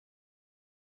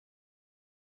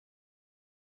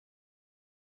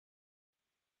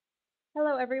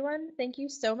Hello, everyone. Thank you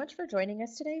so much for joining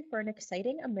us today for an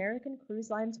exciting American Cruise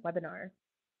Lines webinar.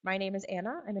 My name is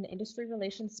Anna. I'm an industry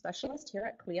relations specialist here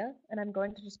at CLIA, and I'm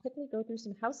going to just quickly go through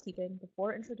some housekeeping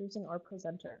before introducing our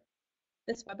presenter.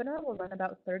 This webinar will run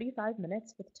about 35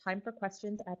 minutes with time for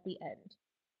questions at the end.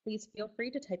 Please feel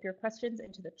free to type your questions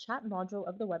into the chat module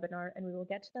of the webinar, and we will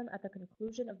get to them at the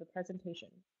conclusion of the presentation.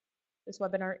 This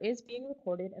webinar is being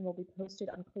recorded and will be posted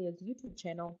on CLIA's YouTube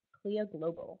channel, CLIA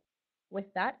Global.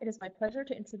 With that, it is my pleasure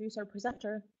to introduce our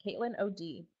presenter, Caitlin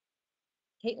O'D.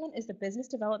 Caitlin is the Business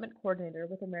Development Coordinator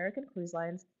with American Cruise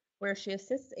Lines, where she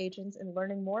assists agents in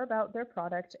learning more about their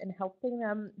product and helping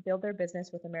them build their business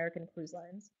with American Cruise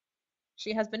Lines.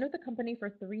 She has been with the company for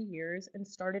 3 years and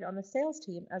started on the sales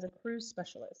team as a cruise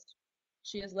specialist.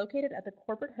 She is located at the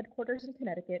corporate headquarters in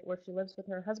Connecticut, where she lives with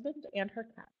her husband and her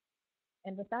cat.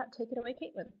 And with that, take it away,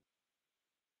 Caitlin.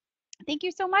 Thank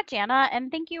you so much, Anna, and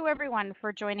thank you everyone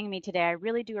for joining me today. I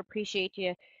really do appreciate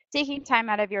you taking time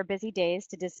out of your busy days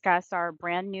to discuss our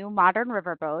brand new modern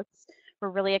riverboats. We're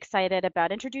really excited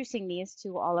about introducing these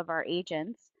to all of our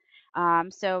agents.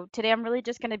 So today I'm really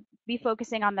just going to be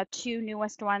focusing on the two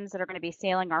newest ones that are going to be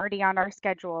sailing already on our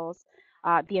schedules,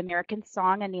 the American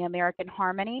Song and the American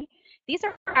Harmony. These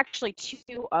are actually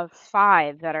two of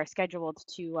five that are scheduled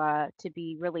to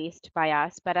be released by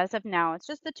us, but as of now, it's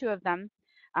just the two of them.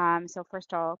 So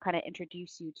first I'll kind of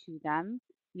introduce you to them.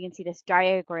 You can see this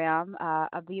diagram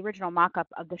of the original mock-up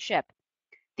of the ship.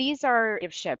 These are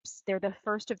ships. They're the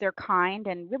first of their kind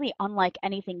and really unlike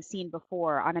anything seen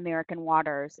before on American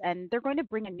waters, and they're going to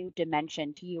bring a new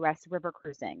dimension to U.S. river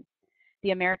cruising.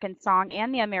 The American Song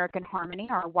and the American Harmony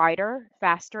are wider,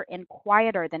 faster, and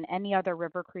quieter than any other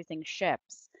river cruising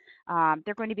ships.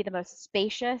 They're going to be the most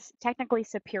spacious, technically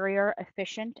superior,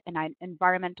 efficient, and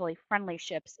environmentally friendly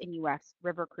ships in U.S.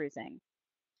 river cruising.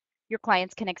 Your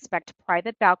clients can expect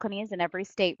private balconies in every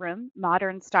stateroom,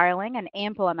 modern styling, and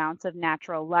ample amounts of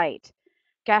natural light.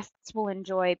 Guests will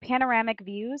enjoy panoramic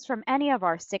views from any of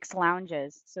our six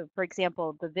lounges. So, for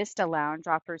example, the Vista Lounge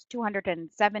offers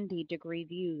 270-degree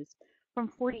views from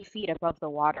 40 feet above the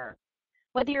water.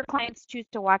 Whether your clients choose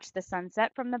to watch the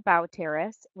sunset from the bow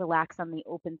terrace, relax on the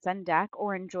open sun deck,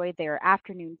 or enjoy their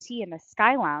afternoon tea in the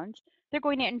Sky Lounge, they're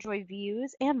going to enjoy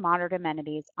views and modern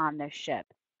amenities on this ship.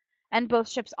 And both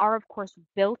ships are, of course,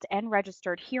 built and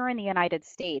registered here in the United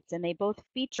States, and they both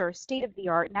feature state of the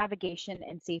art navigation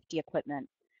and safety equipment.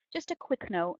 Just a quick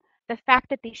note, the fact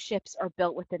that these ships are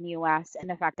built within the US and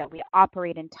the fact that we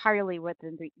operate entirely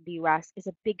within the US is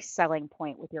a big selling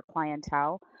point with your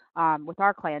clientele, with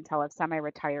our clientele of semi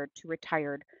retired to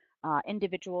retired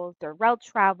individuals. They're well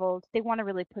traveled. They want to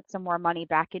really put some more money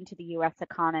back into the US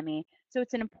economy. So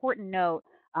it's an important note,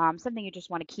 something you just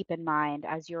want to keep in mind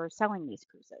as you're selling these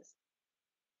cruises.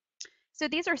 So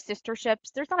these are sister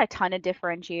ships. There's not a ton of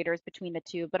differentiators between the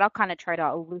two, but I'll kind of try to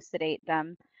elucidate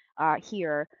them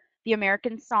here. The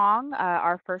American Song,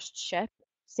 our first ship,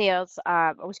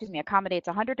 accommodates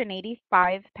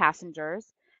 185 passengers,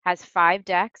 has 5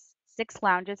 decks, 6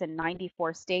 lounges, and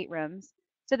 94 staterooms.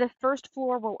 So the first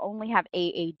floor will only have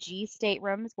AAG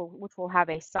staterooms, which will have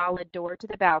a solid door to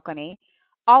the balcony.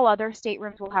 All other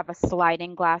staterooms will have a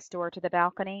sliding glass door to the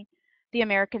balcony. The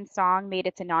American Song made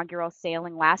its inaugural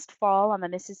sailing last fall on the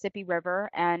Mississippi River,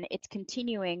 and it's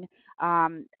continuing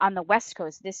on the West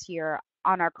Coast this year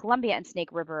on our Columbia and Snake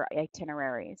River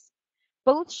itineraries.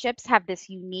 Both ships have this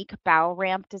unique bow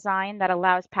ramp design that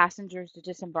allows passengers to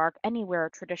disembark anywhere a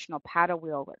traditional paddle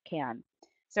wheel can.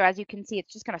 So as you can see,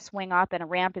 it's just going to swing up and a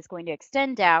ramp is going to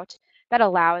extend out that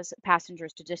allows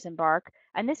passengers to disembark.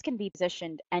 And this can be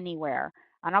positioned anywhere.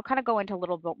 And I'll kind of go into a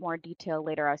little bit more detail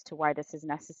later as to why this is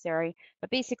necessary. But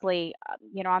basically,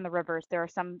 on the rivers, there are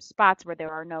some spots where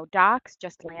there are no docks,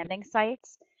 just landing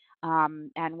sites,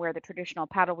 and where the traditional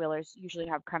paddle wheelers usually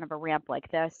have kind of a ramp like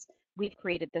this. We've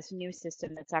created this new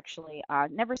system that's actually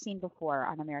never seen before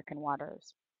on American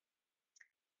waters.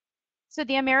 So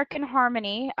the American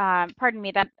Harmony, pardon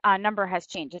me, that number has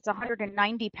changed. It's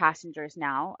 190 passengers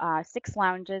now, 6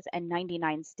 lounges and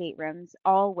 99 staterooms,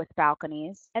 all with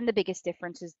balconies. And the biggest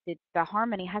difference is that the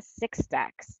Harmony has 6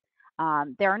 decks.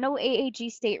 There are no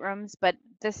AAG staterooms, but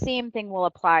the same thing will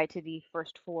apply to the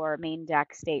first floor main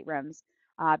deck staterooms.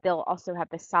 They'll also have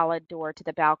the solid door to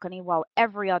the balcony, while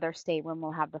every other stateroom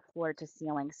will have the floor to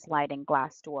ceiling sliding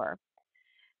glass door.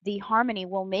 The Harmony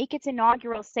will make its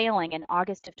inaugural sailing in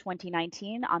August of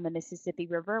 2019 on the Mississippi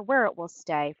River, where it will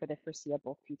stay for the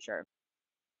foreseeable future.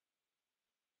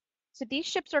 So these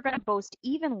ships are going to boast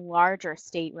even larger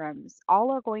staterooms.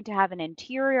 All are going to have an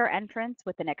interior entrance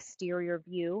with an exterior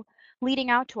view,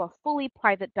 leading out to a fully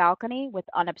private balcony with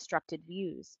unobstructed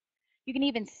views. You can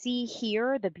even see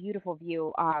here the beautiful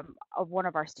view of one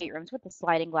of our staterooms with the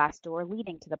sliding glass door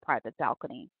leading to the private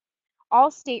balcony. All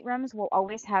staterooms will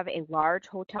always have a large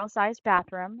hotel-sized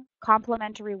bathroom,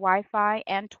 complimentary Wi-Fi,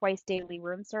 and twice daily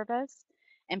room service.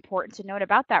 Important to note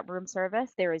about that room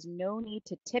service, there is no need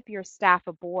to tip your staff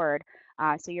aboard,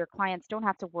 so your clients don't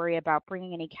have to worry about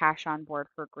bringing any cash on board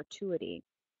for gratuity.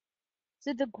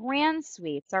 So the grand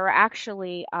suites are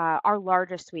actually our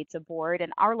largest suites aboard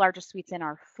and our largest suites in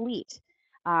our fleet.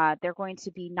 They're going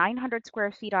to be 900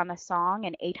 square feet on the Song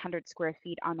and 800 square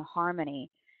feet on the Harmony.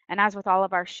 And as with all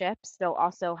of our ships, they'll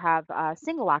also have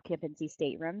single occupancy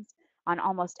staterooms on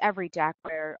almost every deck,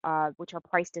 which are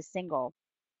priced as single.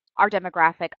 Our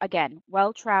demographic, again,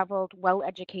 well-traveled,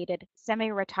 well-educated,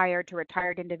 semi-retired to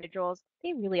retired individuals,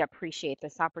 they really appreciate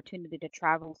this opportunity to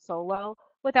travel solo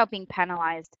without being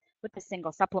penalized with the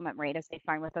single supplement rate as they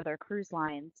find with other cruise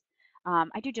lines.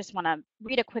 I do just want to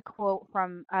read a quick quote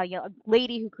from a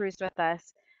lady who cruised with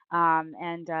us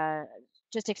and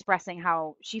just expressing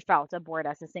how she felt aboard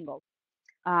as a single.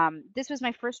 This was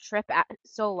my first trip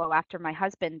solo after my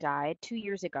husband died 2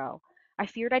 years ago. I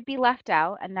feared I'd be left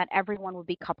out and that everyone would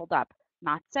be coupled up.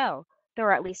 Not so. There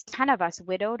were at least 10 of us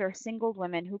widowed or single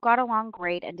women who got along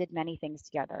great and did many things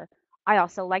together. I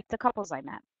also liked the couples I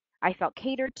met. I felt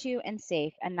catered to and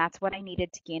safe, and that's what I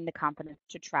needed to gain the confidence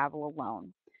to travel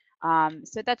alone.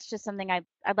 So that's just something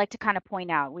I'd like to kind of point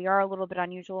out. We are a little bit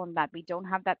unusual in that we don't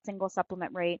have that single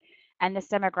supplement rate, and this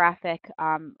demographic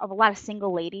of a lot of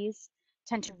single ladies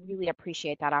tend to really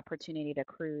appreciate that opportunity to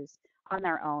cruise on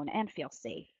their own and feel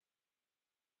safe.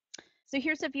 So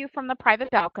here's a view from the private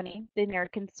balcony. The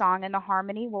American Song and the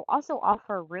Harmony will also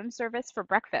offer room service for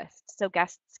breakfast, so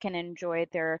guests can enjoy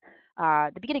the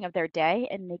beginning of their day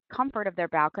in the comfort of their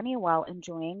balcony while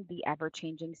enjoying the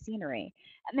ever-changing scenery.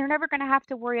 And they're never going to have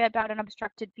to worry about an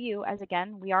obstructed view, as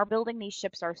again, we are building these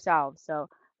ships ourselves, so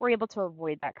we're able to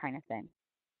avoid that kind of thing.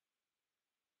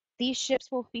 These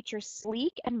ships will feature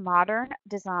sleek and modern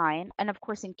design, and of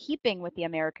course, in keeping with the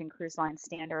American Cruise Line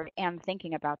standard and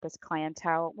thinking about this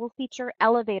clientele, will feature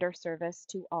elevator service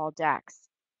to all decks.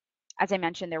 As I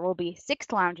mentioned, there will be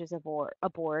 6 lounges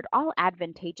aboard, all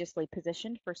advantageously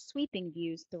positioned for sweeping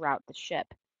views throughout the ship.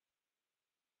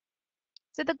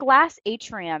 So the glass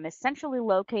atrium is centrally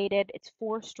located, it's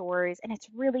 4 stories, and it's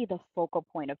really the focal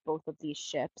point of both of these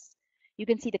ships. You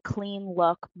can see the clean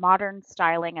look, modern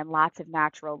styling, and lots of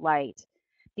natural light.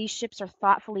 These ships are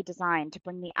thoughtfully designed to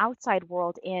bring the outside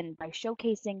world in by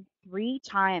showcasing 3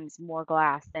 times more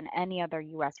glass than any other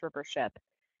US river ship.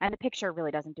 And the picture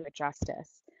really doesn't do it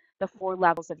justice. The 4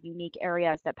 levels of unique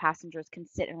areas that passengers can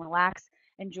sit and relax,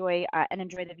 enjoy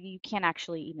the view you can't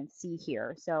actually even see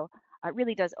here. So it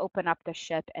really does open up the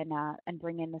ship and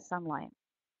bring in the sunlight.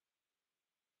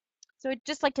 So I'd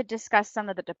just like to discuss some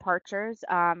of the departures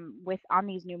with on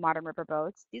these new modern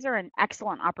riverboats. These are an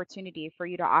excellent opportunity for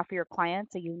you to offer your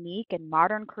clients a unique and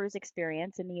modern cruise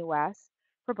experience in the U.S.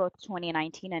 for both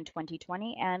 2019 and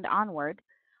 2020 and onward.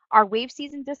 Our wave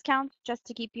season discounts, just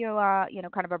to keep you,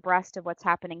 kind of abreast of what's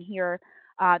happening here,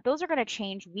 those are going to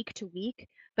change week to week,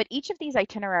 but each of these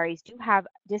itineraries do have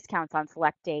discounts on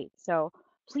select dates. So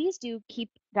please do keep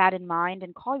that in mind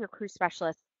and call your cruise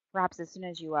specialist perhaps as soon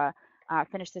as you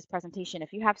finish this presentation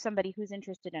if you have somebody who's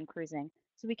interested in cruising,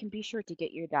 so we can be sure to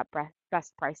get you that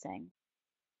best pricing.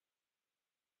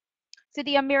 So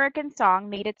the American Song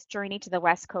made its journey to the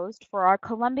West Coast for our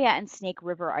Columbia and Snake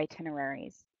River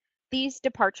itineraries. These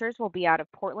departures will be out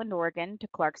of Portland, Oregon to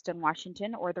Clarkston,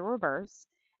 Washington, or the reverse,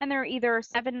 and they're either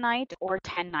 7-night or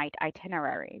 10-night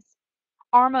itineraries.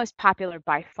 Our most popular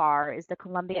by far is the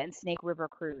Columbia and Snake River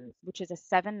Cruise, which is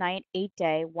a 7-night,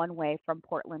 8-day one-way from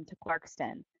Portland to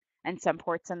Clarkston. And some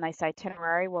ports on this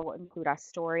itinerary will include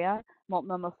Astoria,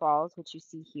 Multnomah Falls, which you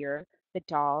see here, the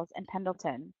Dalles, and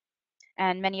Pendleton.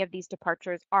 And many of these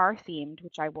departures are themed,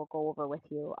 which I will go over with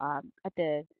you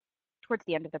towards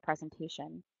the end of the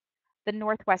presentation. The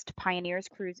Northwest Pioneers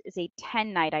Cruise is a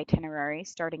 10-night itinerary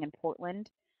starting in Portland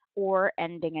or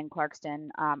ending in Clarkston,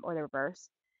 or the reverse.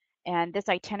 And this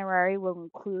itinerary will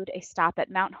include a stop at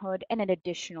Mount Hood and an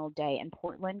additional day in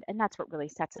Portland. And that's what really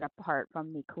sets it apart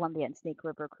from the Columbia and Snake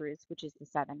River Cruise, which is the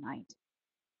 7-night.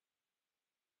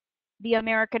 The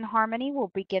American Harmony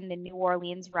will begin the New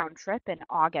Orleans round trip in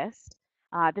August.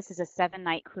 This is a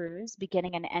 7-night cruise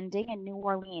beginning and ending in New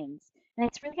Orleans. And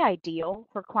it's really ideal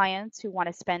for clients who want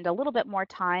to spend a little bit more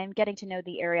time getting to know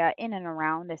the area in and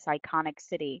around this iconic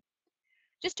city.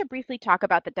 Just to briefly talk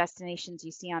about the destinations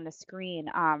you see on the screen,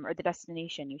 or the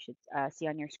destination you should see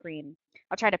on your screen.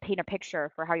 I'll try to paint a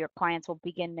picture for how your clients will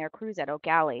begin their cruise at Oak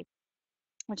Galley,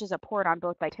 which is a port on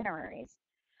both itineraries.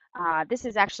 This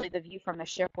is actually the view from the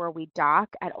ship where we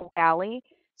dock at Oak Alley.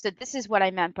 So this is what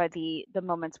I meant by the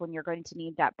moments when you're going to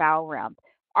need that bow ramp.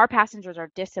 Our passengers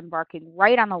are disembarking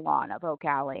right on the lawn of Oak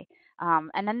Alley.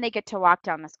 And then they get to walk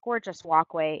down this gorgeous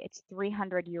walkway. It's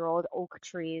 300-year-old oak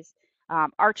trees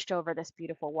arched over this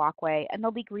beautiful walkway. And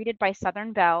they'll be greeted by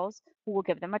Southern Belles, who will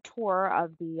give them a tour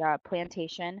of the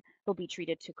plantation. They'll be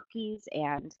treated to cookies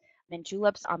and mint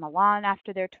juleps on the lawn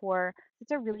after their tour.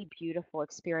 It's a really beautiful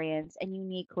experience and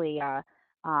uniquely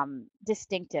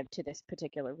distinctive to this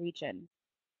particular region.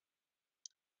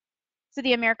 So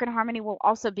the American Harmony will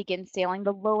also begin sailing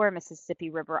the lower Mississippi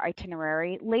River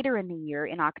itinerary later in the year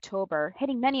in October,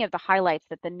 hitting many of the highlights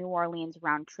that the New Orleans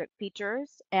round trip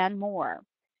features and more.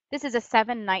 This is a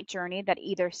 7-night journey that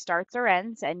either starts or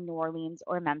ends in New Orleans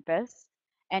or Memphis.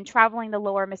 And traveling the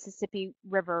lower Mississippi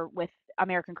River with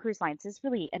American Cruise Lines is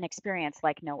really an experience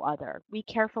like no other. We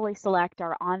carefully select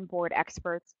our onboard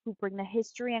experts who bring the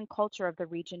history and culture of the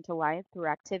region to life through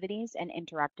activities and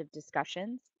interactive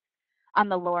discussions. On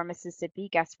the lower Mississippi,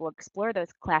 guests will explore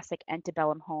those classic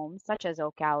antebellum homes such as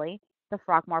Oak Alley, the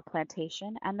Frogmore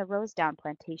Plantation, and the Rosedown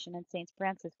Plantation in St.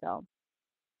 Francisville.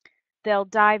 They'll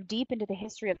dive deep into the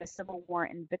history of the Civil War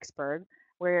in Vicksburg,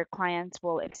 where your clients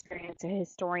will experience a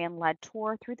historian-led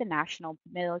tour through the National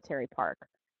Military Park.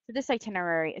 So this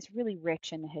itinerary is really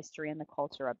rich in the history and the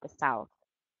culture of the South.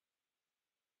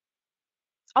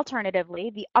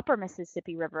 Alternatively, the upper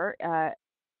Mississippi River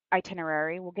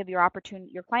itinerary will give your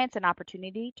clients an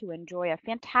opportunity to enjoy a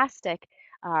fantastic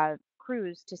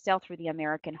cruise to sail through the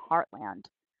American heartland.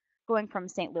 Going from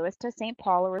St. Louis to St.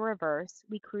 Paul or reverse,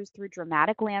 we cruise through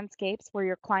dramatic landscapes where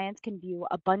your clients can view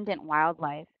abundant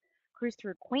wildlife, cruise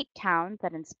through quaint towns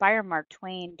that inspire Mark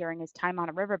Twain during his time on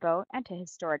a riverboat, and to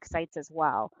historic sites as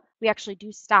well. We actually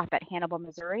do stop at Hannibal,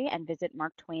 Missouri and visit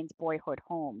Mark Twain's boyhood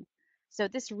home. So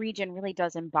this region really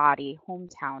does embody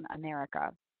hometown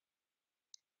America.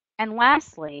 And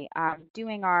lastly,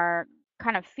 doing our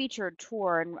kind of featured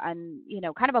tour and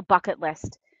kind of a bucket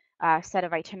list set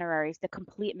of itineraries, the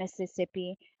complete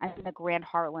Mississippi and the Grand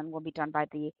Heartland will be done by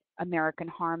the American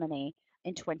Harmony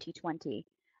in 2020.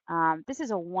 This is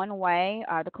a one-way.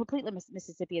 The complete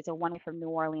Mississippi is a one-way from New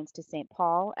Orleans to St.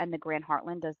 Paul, and the Grand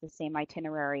Heartland does the same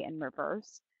itinerary in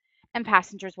reverse. And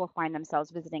passengers will find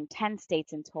themselves visiting 10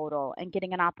 states in total and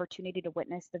getting an opportunity to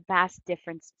witness the vast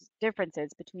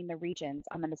differences between the regions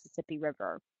on the Mississippi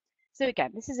River. So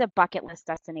again, this is a bucket list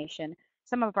destination.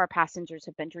 Some of our passengers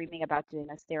have been dreaming about doing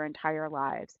this their entire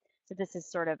lives. So this is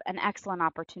sort of an excellent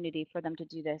opportunity for them to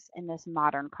do this in this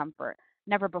modern comfort,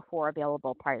 never before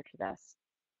available prior to this.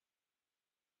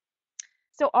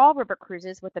 So all river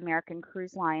cruises with American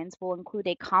Cruise Lines will include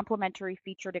a complimentary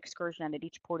featured excursion at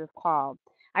each port of call.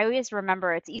 I always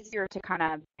remember it's easier to kind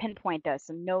of pinpoint this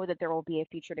and know that there will be a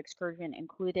featured excursion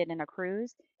included in a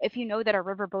cruise if you know that a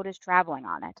riverboat is traveling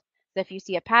on it. So if you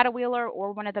see a paddle wheeler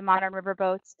or one of the modern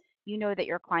riverboats, you know that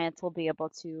your clients will be able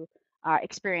to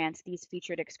experience these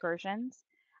featured excursions.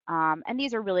 And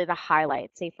these are really the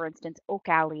highlights. Say, for instance, Oak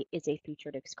Alley is a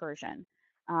featured excursion.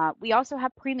 We also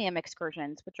have premium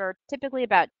excursions, which are typically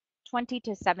about $20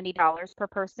 to $70 per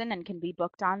person and can be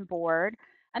booked on board.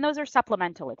 And those are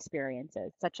supplemental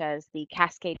experiences, such as the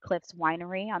Cascade Cliffs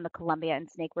Winery on the Columbia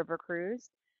and Snake River cruise.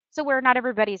 So, where not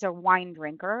everybody's a wine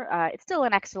drinker, it's still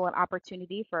an excellent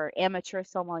opportunity for amateur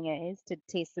sommeliers to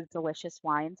taste the delicious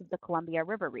wines of the Columbia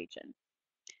River region.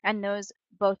 And those,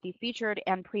 both the featured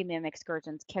and premium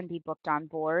excursions, can be booked on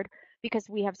board because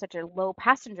we have such a low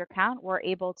passenger count. We're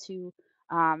able to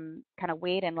kind of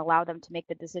wait and allow them to make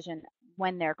the decision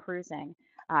when they're cruising.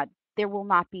 There will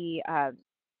not be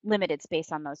limited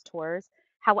space on those tours.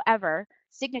 However,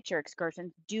 signature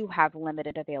excursions do have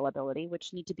limited availability,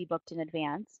 which need to be booked in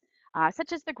advance,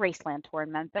 such as the Graceland tour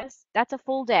in Memphis. That's a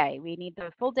full day. We need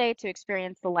the full day to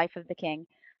experience the life of the king.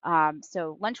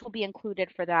 So lunch will be included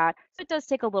for that. So it does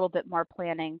take a little bit more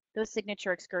planning. Those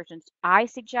signature excursions, I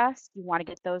suggest you want to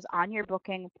get those on your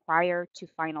booking prior to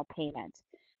final payment.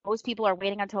 Most people are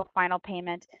waiting until final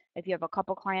payment. If you have a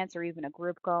couple clients or even a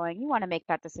group going, you want to make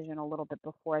that decision a little bit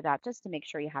before that just to make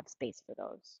sure you have space for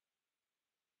those.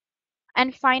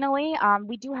 And finally,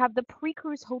 we do have the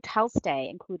pre-cruise hotel stay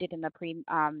included in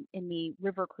the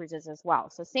river cruises as well.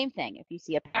 So same thing. If you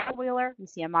see a paddle wheeler, you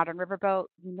see a modern riverboat,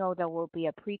 you know there will be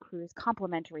a pre-cruise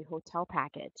complimentary hotel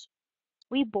package.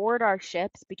 We board our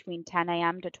ships between 10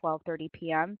 a.m. to 12:30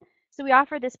 p.m. So we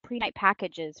offer this pre-night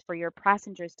packages for your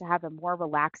passengers to have a more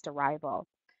relaxed arrival.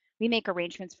 We make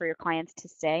arrangements for your clients to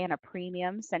stay in a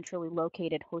premium, centrally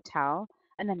located hotel,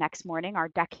 and the next morning our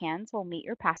deckhands will meet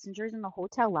your passengers in the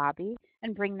hotel lobby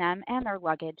and bring them and their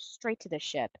luggage straight to the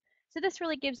ship. So this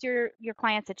really gives your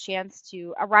clients a chance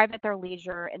to arrive at their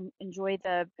leisure and enjoy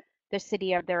the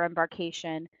city of their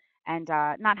embarkation and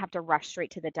not have to rush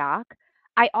straight to the dock.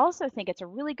 I also think it's a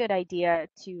really good idea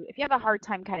to, if you have a hard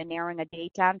time kind of narrowing a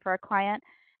date down for a client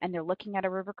and they're looking at a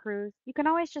river cruise, you can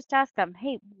always just ask them,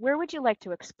 hey, where would you like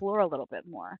to explore a little bit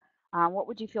more? What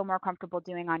would you feel more comfortable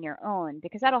doing on your own?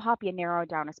 Because that'll help you narrow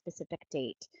down a specific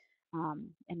date.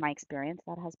 In my experience,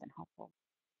 that has been helpful.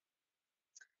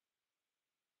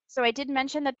 So I did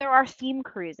mention that there are theme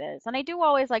cruises, and I do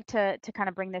always like to kind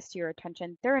of bring this to your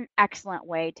attention. They're an excellent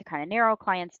way to kind of narrow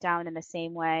clients down in the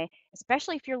same way,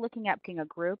 especially if you're looking at booking a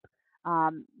group.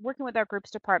 Working with our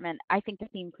groups department, I think the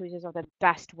theme cruises are the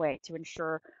best way to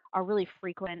ensure a really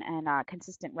frequent and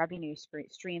consistent revenue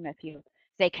stream if you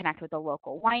say connect with a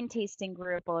local wine tasting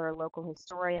group or a local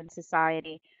historian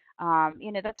society.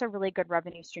 That's a really good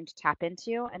revenue stream to tap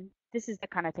into, and this is the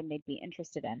kind of thing they'd be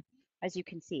interested in, as you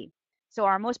can see. So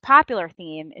our most popular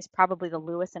theme is probably the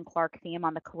Lewis and Clark theme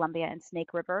on the Columbia and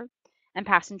Snake River. And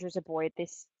passengers aboard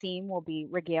this theme will be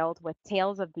regaled with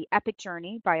tales of the epic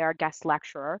journey by our guest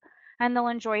lecturer, and they'll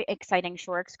enjoy exciting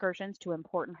shore excursions to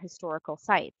important historical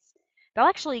sites. They'll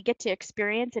actually get to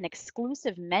experience an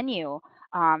exclusive menu,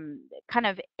 kind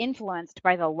of influenced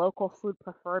by the local food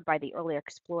preferred by the early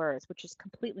explorers, which is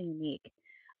completely unique.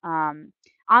 Um,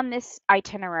 on this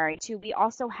itinerary too, we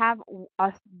also have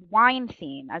a wine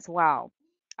theme as well,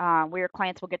 where your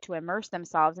clients will get to immerse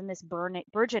themselves in this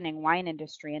burgeoning wine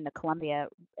industry in the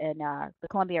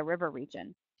Columbia River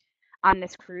region. On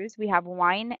this cruise, we have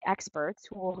wine experts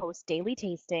who will host daily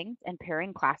tastings and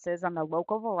pairing classes on the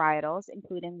local varietals,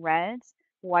 including reds,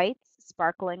 whites,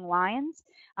 sparkling wines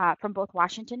from both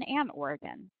Washington and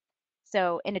Oregon.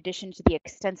 So, in addition to the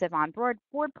extensive on board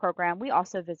program, we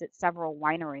also visit several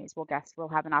wineries where guests will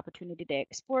have an opportunity to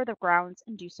explore the grounds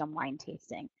and do some wine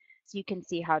tasting. So, you can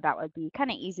see how that would be kind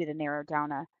of easy to narrow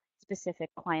down a specific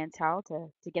clientele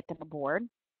to get them aboard.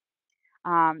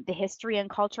 The history and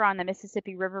culture on the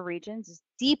Mississippi River regions is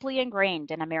deeply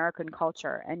ingrained in American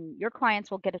culture, and your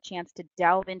clients will get a chance to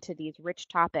delve into these rich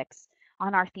topics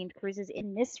on our themed cruises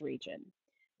in this region.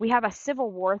 We have a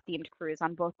Civil War themed cruise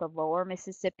on both the lower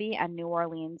Mississippi and New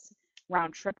Orleans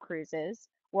round trip cruises,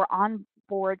 where on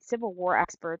board Civil War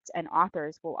experts and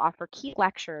authors will offer key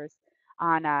lectures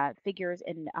on figures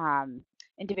in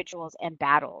individuals and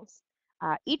battles.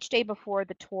 Each day before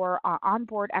the tour, our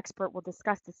onboard expert will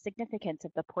discuss the significance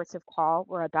of the ports of call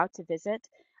we're about to visit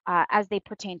as they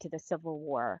pertain to the Civil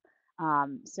War.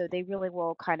 So they really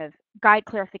will kind of guide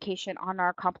clarification on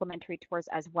our complimentary tours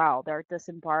as well. They'll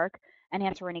disembark and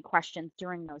answer any questions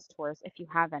during those tours if you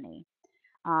have any.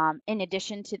 In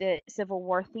addition to the Civil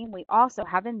War theme, we also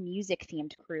have a music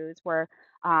themed cruise where,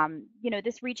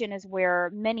 this region is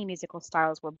where many musical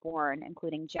styles were born,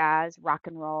 including jazz, rock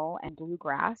and roll, and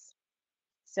bluegrass.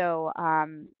 So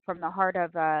from the heart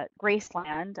of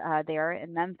Graceland there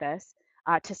in Memphis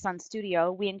to Sun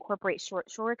Studio, we incorporate short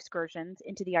shore excursions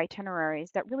into the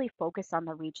itineraries that really focus on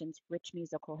the region's rich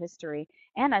musical history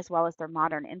and as well as their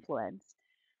modern influence.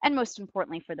 And most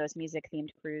importantly, for those music themed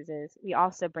cruises, we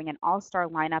also bring an all star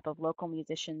lineup of local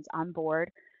musicians on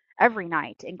board every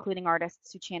night, including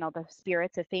artists who channel the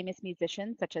spirits of famous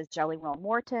musicians such as Jelly Roll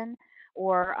Morton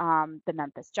or the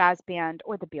Memphis Jazz Band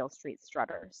or the Beale Street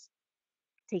Strutters,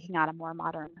 taking on a more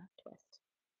modern twist.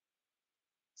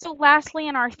 So lastly,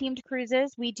 in our themed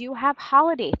cruises, we do have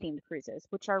holiday themed cruises,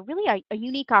 which are really a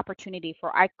unique opportunity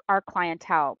for our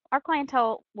clientele. Our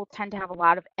clientele will tend to have a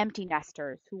lot of empty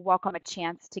nesters who welcome a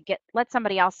chance to let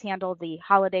somebody else handle the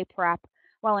holiday prep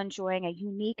while enjoying a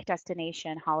unique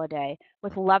destination holiday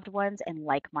with loved ones and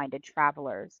like-minded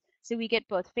travelers. So we get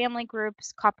both family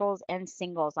groups, couples, and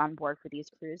singles on board for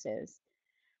these cruises.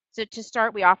 So to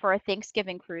start, we offer a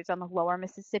Thanksgiving cruise on the lower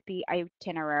Mississippi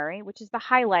itinerary, which is the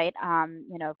highlight,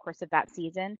 of course, of that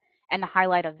season. And the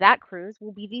highlight of that cruise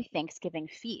will be the Thanksgiving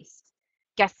feast.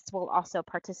 Guests will also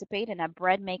participate in a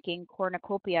bread making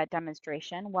cornucopia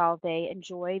demonstration while they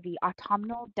enjoy the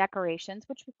autumnal decorations,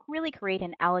 which will really create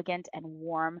an elegant and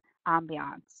warm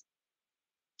ambiance.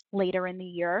 Later in the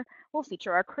year, we'll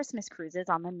feature our Christmas cruises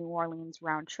on the New Orleans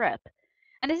round trip.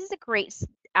 And this is a great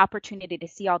opportunity to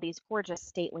see all these gorgeous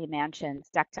stately mansions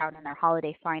decked out in their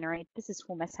holiday finery. This is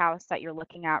Humus House that you're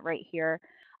looking at right here.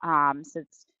 So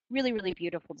it's really, really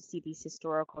beautiful to see these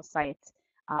historical sites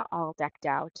all decked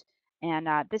out. And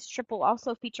this trip will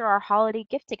also feature our holiday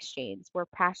gift exchange, where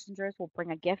passengers will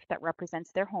bring a gift that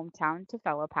represents their hometown to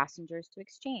fellow passengers to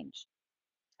exchange.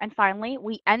 And finally,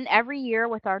 we end every year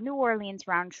with our New Orleans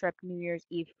round trip New Year's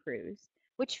Eve cruise,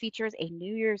 which features a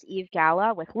New Year's Eve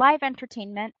gala with live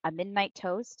entertainment, a midnight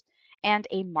toast, and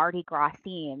a Mardi Gras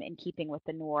theme in keeping with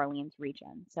the New Orleans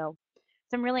region. So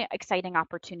some really exciting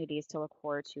opportunities to look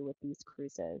forward to with these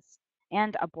cruises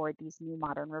and aboard these new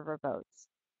modern riverboats.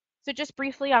 So just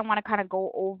briefly, I want to kind of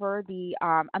go over the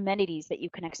amenities that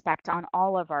you can expect on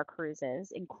all of our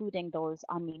cruises, including those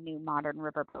on the new modern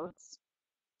riverboats.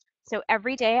 So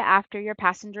every day after your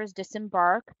passengers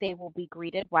disembark, they will be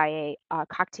greeted by a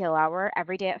cocktail hour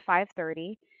every day at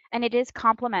 5:30, and it is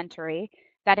complimentary.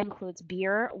 That includes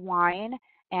beer, wine,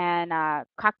 and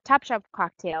top shelf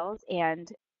cocktails,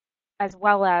 and as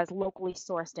well as locally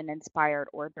sourced and inspired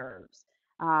hors d'oeuvres.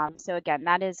 So again,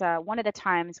 that is one of the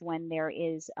times when there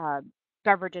is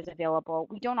beverages available.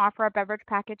 We don't offer a beverage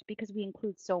package because we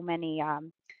include so many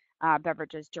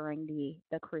beverages during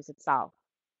the cruise itself.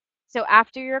 So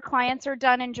after your clients are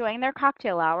done enjoying their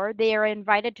cocktail hour, they are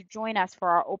invited to join us for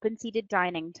our open-seated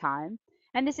dining time.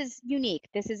 And this is unique.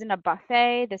 This isn't a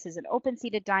buffet. This is an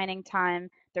open-seated dining time.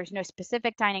 There's no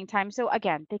specific dining time. So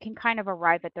again, they can kind of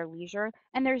arrive at their leisure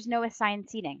and there's no assigned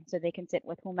seating. So they can sit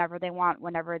with whomever they want,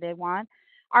 whenever they want.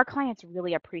 Our clients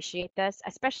really appreciate this,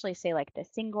 especially say like the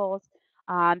singles,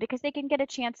 because they can get a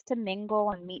chance to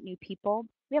mingle and meet new people.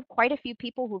 We have quite a few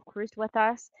people who've cruised with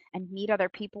us and meet other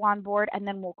people on board, and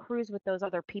then we'll cruise with those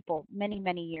other people many,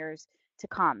 many years to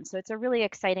come. So it's a really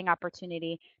exciting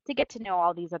opportunity to get to know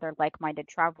all these other like-minded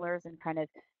travelers and kind of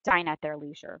dine at their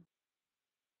leisure.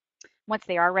 Once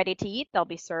they are ready to eat, they'll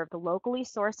be served locally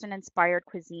sourced and inspired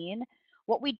cuisine.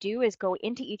 What we do is go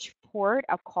into each port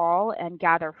of call and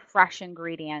gather fresh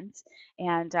ingredients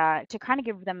and to kind of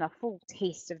give them a full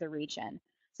taste of the region.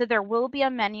 So there will be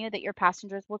a menu that your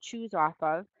passengers will choose off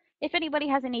of. If anybody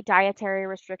has any dietary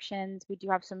restrictions, we do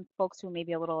have some folks who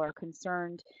maybe a little are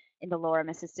concerned in the lower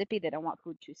Mississippi. They don't want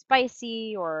food too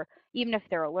spicy, or even if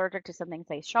they're allergic to something,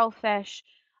 say shellfish,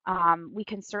 we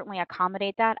can certainly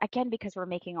accommodate that, again, because we're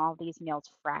making all these meals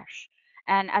fresh.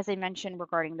 And as I mentioned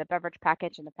regarding the beverage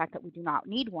package and the fact that we do not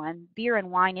need one, beer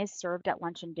and wine is served at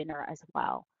lunch and dinner as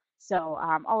well. So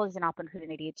always an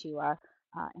opportunity to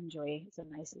enjoy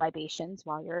some nice libations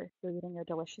while you're eating your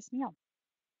delicious meal.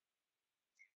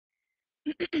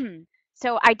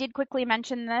 So I did quickly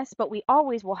mention this, but we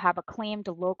always will have acclaimed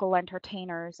local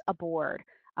entertainers aboard,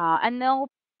 and they'll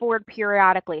board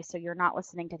periodically, so you're not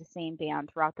listening to the same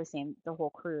band throughout the whole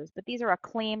cruise. But these are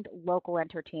acclaimed local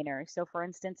entertainers. So for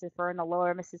instance, if we're in the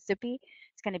lower Mississippi,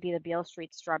 it's going to be the Beale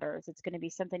Street Strutters. It's going to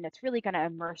be something that's really going to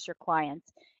immerse your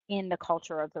clients in the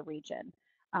culture of the region,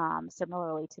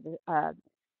 similarly to the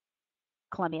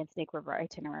Columbia and Snake River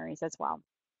itineraries as well.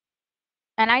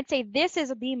 And I'd say this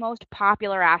is the most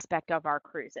popular aspect of our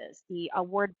cruises. The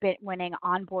award-winning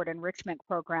onboard enrichment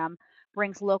program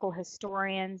brings local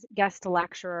historians, guest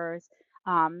lecturers.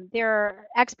 They're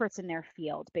experts in their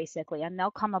field, basically, and they'll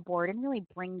come aboard and really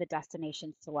bring the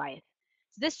destinations to life.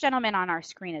 So this gentleman on our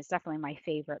screen is definitely my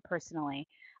favorite personally.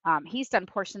 He's done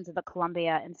portions of the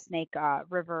Columbia and Snake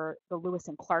River, the Lewis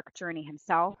and Clark journey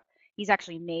himself. He's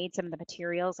actually made some of the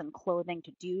materials and clothing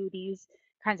to do these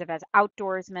kinds of as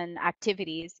outdoorsman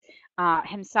activities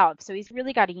himself. So he's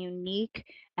really got a unique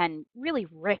and really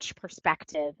rich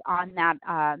perspective on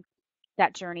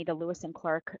that journey, the Lewis and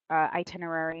Clark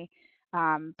itinerary.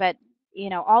 But you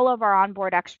know, all of our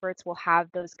onboard experts will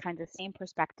have those kinds of same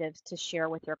perspectives to share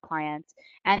with your clients.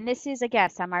 And this is again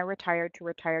semi-retired to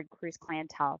retired cruise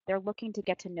clientele. They're looking to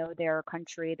get to know their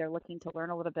country. They're looking to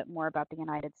learn a little bit more about the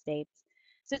United States.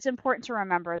 So it's important to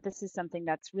remember this is something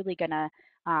that's really going to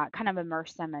kind of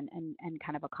immerse them and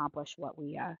kind of accomplish what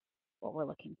we're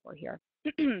looking for here.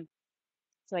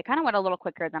 So I kind of went a little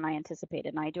quicker than I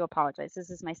anticipated, and I do apologize. This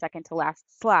is my second to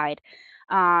last slide.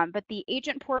 But the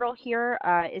agent portal here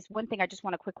is one thing I just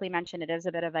want to quickly mention. It is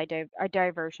a bit of a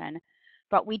diversion,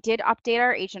 but we did update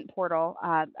our agent portal.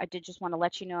 I did just want to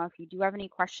let you know if you do have any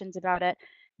questions about it.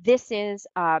 This is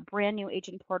a brand new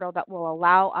agent portal that will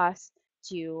allow us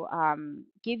to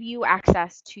give you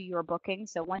access to your booking.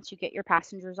 So once you get your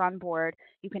passengers on board,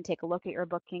 you can take a look at your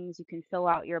bookings. You can fill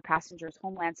out your passengers'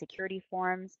 Homeland Security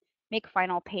forms, make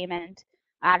final payment,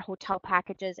 add hotel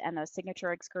packages and those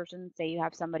signature excursions. Say you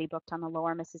have somebody booked on the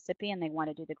lower Mississippi and they want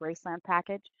to do the Graceland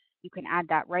package, you can add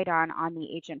that right on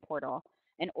the agent portal.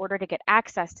 In order to get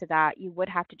access to that, you would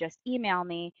have to just email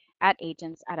me at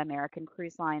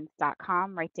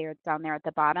agents@americancruiselines.com, right there down there at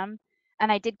the bottom.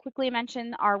 And I did quickly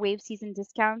mention our wave season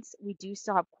discounts. We do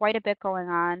still have quite a bit going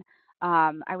on.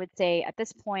 I would say at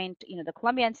this point, you know, the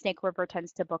Columbia and Snake River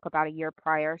tends to book about a year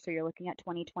prior, so you're looking at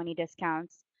 2020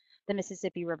 discounts. The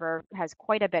Mississippi River has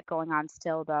quite a bit going on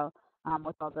still, though,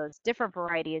 with all those different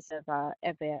varieties of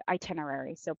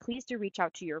itineraries. So please do reach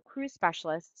out to your cruise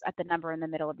specialists at the number in the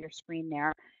middle of your screen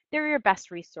there they're your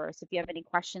best resource. If you have any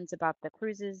questions about the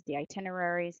cruises, the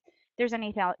itineraries, if there's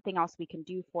anything else we can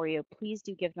do for you, please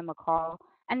do give them a call.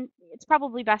 And it's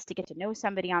probably best to get to know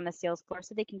somebody on the sales floor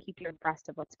so they can keep you abreast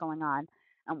of what's going on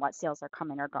and what sales are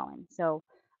coming or going. So,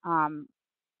 um,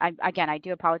 again, I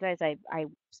do apologize. I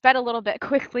sped a little bit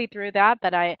quickly through that,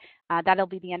 but that'll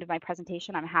be the end of my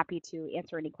presentation. I'm happy to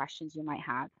answer any questions you might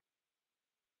have.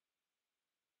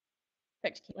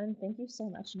 Perfect, Caitlin. Thank you so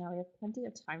much. Now we have plenty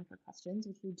of time for questions,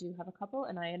 which we do have a couple,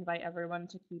 and I invite everyone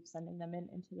to keep sending them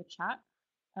into the chat,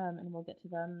 and we'll get to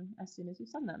them as soon as you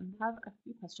send them. I have a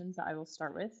few questions that I will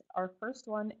start with. Our first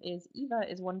one is Eva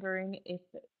is wondering if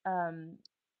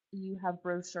you have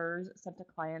brochures sent to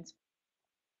clients.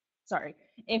 Sorry,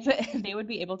 if they would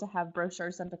be able to have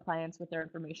brochures sent to clients with their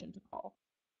information to call.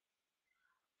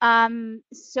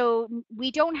 So we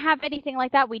don't have anything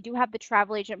like that. We do have the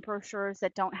travel agent brochures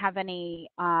that don't have any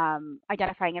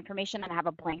identifying information and have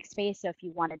a blank space. So if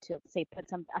you wanted to, say,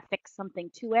 affix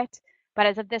something to it, but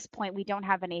as of this point, we don't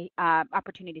have any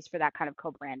opportunities for that kind of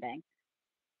co-branding.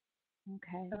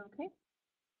 Okay.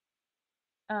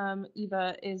 Okay.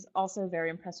 Eva is also very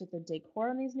impressed with the decor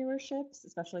on these newer ships,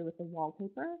 especially with the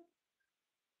wallpaper.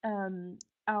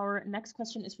 Our next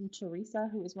question is from Teresa,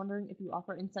 who is wondering if you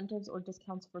offer incentives or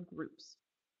discounts for groups.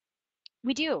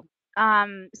 We do.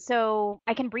 So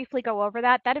I can briefly go over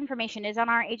that. That information is on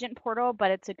our agent portal,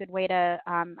 but it's a good way to,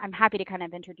 I'm happy to kind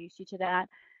of introduce you to that.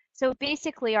 So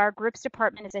basically, our groups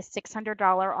department is a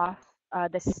 $600 off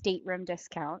the stateroom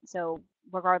discount. So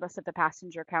regardless of the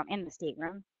passenger count in the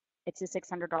stateroom, it's a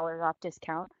 $600 off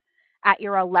discount. At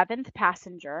your 11th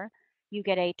passenger, you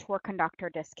get a tour conductor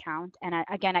discount. And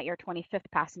again, at your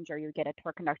 25th passenger, you get a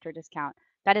tour conductor discount.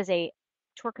 That is a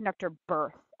tour conductor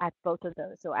berth at both of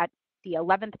those. So at the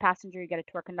 11th passenger, you get a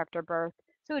tour conductor berth.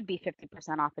 So it would be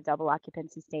 50% off a double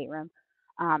occupancy stateroom.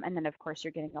 And then, of course,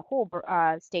 you're getting a whole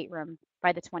stateroom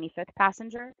by the 25th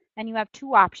passenger. And you have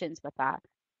two options with that.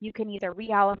 You can either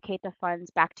reallocate the funds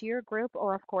back to your group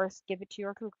or, of course, give it to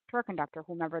your tour conductor,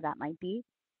 whomever that might be.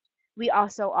 We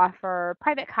also offer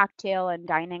private cocktail and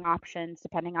dining options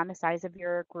depending on the size of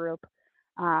your group.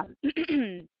 Um,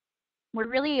 we're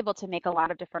really able to make a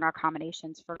lot of different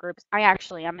accommodations for groups. I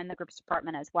actually am in the groups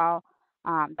department as well.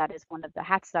 That is one of the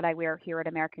hats that I wear here at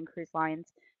American Cruise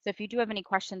Lines. So if you do have any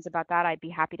questions about that, I'd be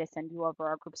happy to send you over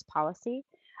our group's policy.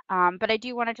 But I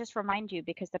do want to just remind you,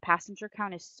 because the passenger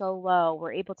count is so low,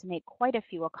 we're able to make quite a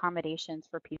few accommodations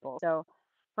for people. So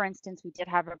for instance, we did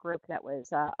have a group that was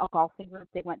a golfing group.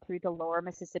 They went through the lower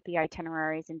Mississippi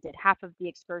itineraries and did half of the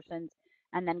excursions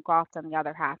and then golfed on the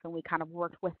other half. And we kind of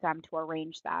worked with them to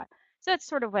arrange that. So that's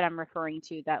sort of what I'm referring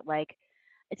to, that like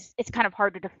it's kind of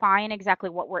hard to define exactly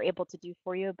what we're able to do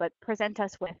for you, but present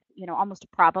us with, almost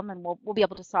a problem and we'll be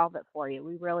able to solve it for you.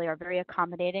 We really are very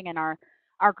accommodating, and our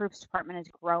groups department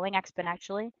is growing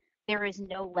exponentially. There is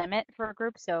no limit for a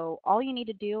group, so all you need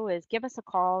to do is give us a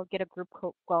call, get a group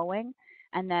going,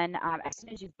 and then as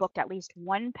soon as you've booked at least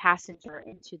one passenger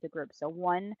into the group, so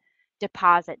one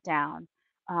deposit down,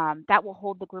 that will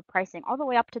hold the group pricing all the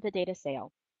way up to the date of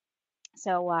sale.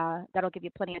 So that'll give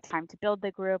you plenty of time to build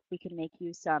the group. We can make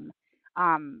you some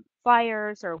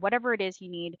flyers or whatever it is you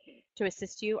need to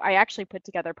assist you. I actually put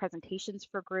together presentations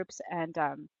for groups, and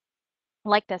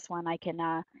like this one, I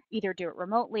can either do it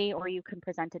remotely or you can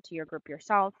present it to your group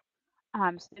yourself.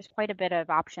 So there's quite a bit of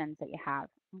options that you have.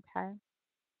 Okay.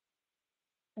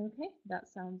 Okay, that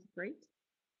sounds great.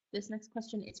 This next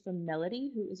question is from Melody,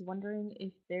 who is wondering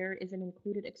if there is an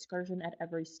included excursion at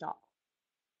every stop.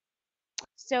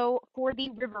 So for the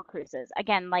river cruises,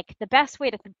 again, like the best way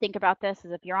to think about this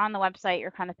is if you're on the website,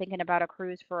 you're kind of thinking about a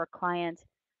cruise for a client.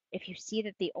 If you see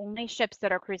that the only ships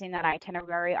that are cruising that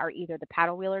itinerary are either the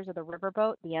paddle wheelers or the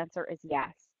riverboat, the answer is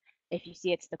yes. If you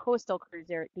see it's the coastal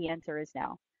cruiser, the answer is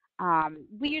no.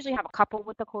 We usually have a couple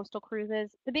with the coastal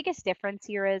cruises. The biggest difference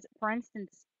here is, for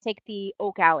instance, take the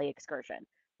Oak Alley excursion.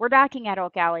 We're docking at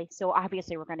Oak Alley, so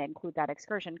obviously we're going to include that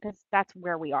excursion because that's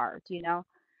where we are, do you know?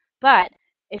 But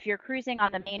if you're cruising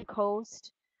on the Maine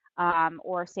coast,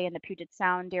 or say in the Puget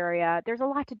Sound area, there's a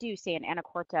lot to do, say in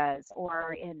Anacortes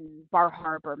or in Bar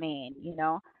Harbor, Maine.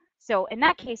 So in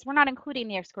that case, we're not including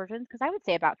the excursions because I would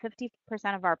say about 50%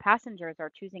 of our passengers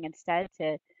are choosing instead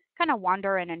to kind of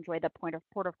wander and enjoy the port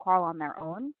of call on their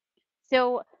own.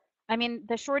 So, I mean,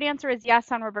 the short answer is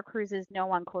yes on river cruises, no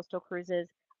on coastal cruises.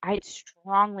 I'd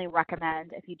strongly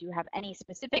recommend, if you do have any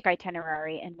specific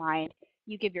itinerary in mind,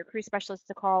 you give your cruise specialist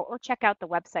a call or check out the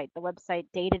website. The website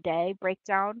day-to-day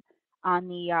breakdown on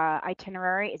the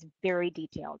itinerary is very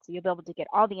detailed. So you'll be able to get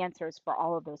all the answers for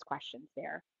all of those questions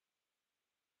there.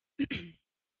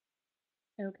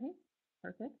 Okay,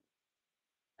 perfect.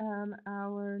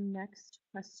 Our next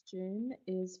question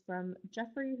is from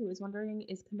Jeffrey, who is wondering,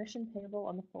 is commission payable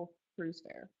on the full cruise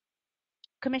fare?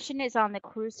 Commission is on the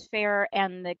cruise fare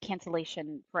and the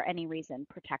cancellation for any reason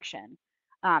protection.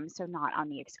 So not on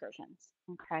the excursions.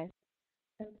 Okay.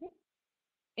 Okay.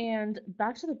 And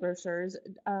back to the brochures,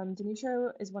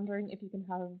 Demetrio is wondering if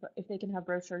they can have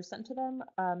brochures sent to them,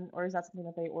 or is that something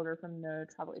that they order from the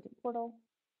travel agent portal?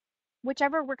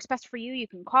 Whichever works best for you, you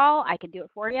can call. I can do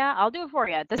it for you. I'll do it for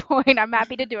you at this point. I'm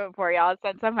happy to do it for you. I'll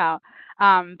send somehow.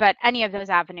 But any of those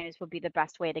avenues would be the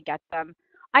best way to get them.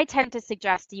 I tend to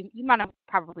suggest you want to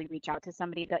probably reach out to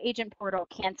somebody. The agent portal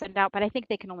can send out, but I think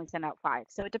they can only send out 5.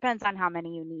 So it depends on how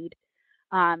many you need.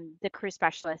 The cruise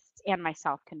specialists and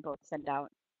myself can both send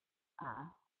out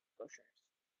brochures.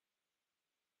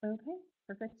 Okay,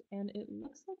 perfect. And it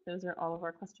looks like those are all of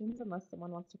our questions, unless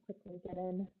someone wants to quickly get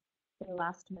in a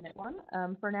last minute one.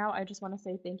 For now, I just want to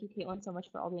say thank you, Caitlin, so much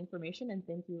for all the information, and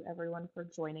thank you everyone for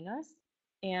joining us.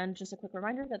 And just a quick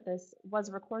reminder that this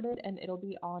was recorded and it'll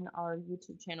be on our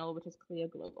YouTube channel, which is CLIA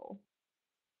Global.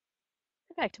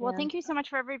 Perfect. Well, And thank you so much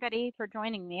for everybody for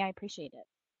joining me. I appreciate it.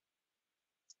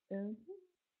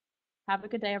 have a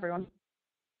good day, everyone.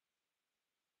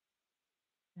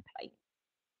 Bye.